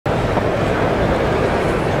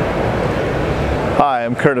Hi,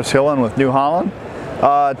 I'm Curtis Hillen with New Holland.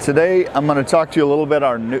 Today I'm going to talk to you a little bit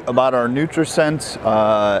about our NutriSense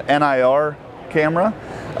NIR camera.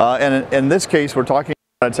 And in this case we're talking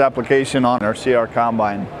about its application on our CR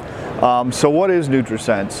combine. So what is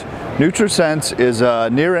NutriSense? NutriSense is a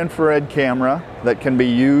near-infrared camera that can be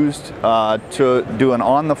used to do an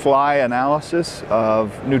on-the-fly analysis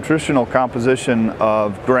of nutritional composition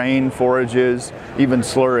of grain, forages, even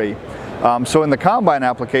slurry. So in the combine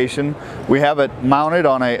application, we have it mounted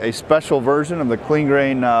on a special version of the clean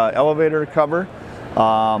grain elevator cover.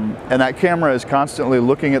 And that camera is constantly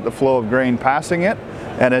looking at the flow of grain passing it,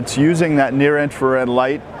 and it's using that near-infrared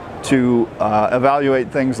light to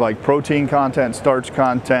evaluate things like protein content, starch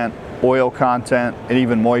content, oil content, and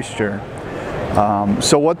even moisture.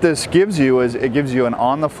 So what this gives you is it gives you an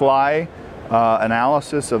on-the-fly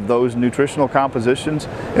analysis of those nutritional compositions.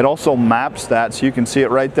 It also maps that, so you can see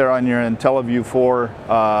it right there on your IntelliView 4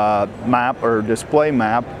 map or display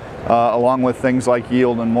map, along with things like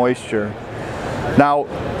yield and moisture. Now,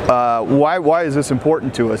 why is this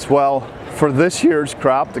important to us? Well, for this year's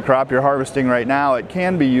crop, the crop you're harvesting right now, it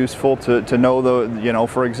can be useful to know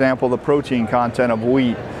for example, the protein content of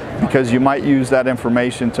wheat, because you might use that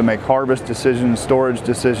information to make harvest decisions, storage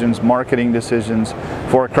decisions, marketing decisions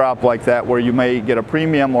for a crop like that, where you may get a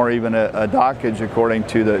premium or even a dockage according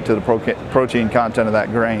to the protein content of that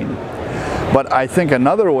grain. But I think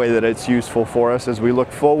another way that it's useful for us as we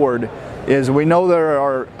look forward is we know there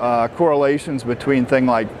are correlations between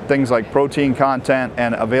things like protein content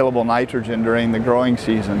and available nitrogen during the growing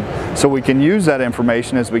season. So we can use that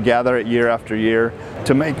information as we gather it year after year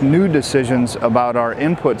to make new decisions about our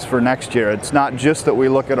inputs for next year. It's not just that we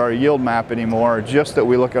look at our yield map anymore, or just that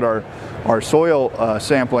we look at our soil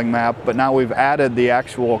sampling map, but now we've added the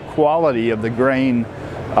actual quality of the grain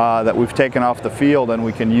that we've taken off the field, and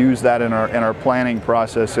we can use that in our planning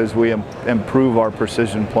process as we improve our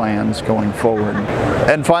precision plans going forward.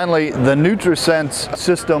 And finally, the NutriSense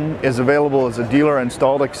system is available as a dealer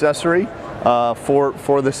installed accessory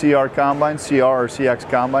for the CR combine, CR or CX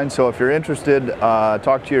combine. So if you're interested,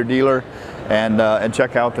 talk to your dealer and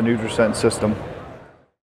check out the NutriSense system.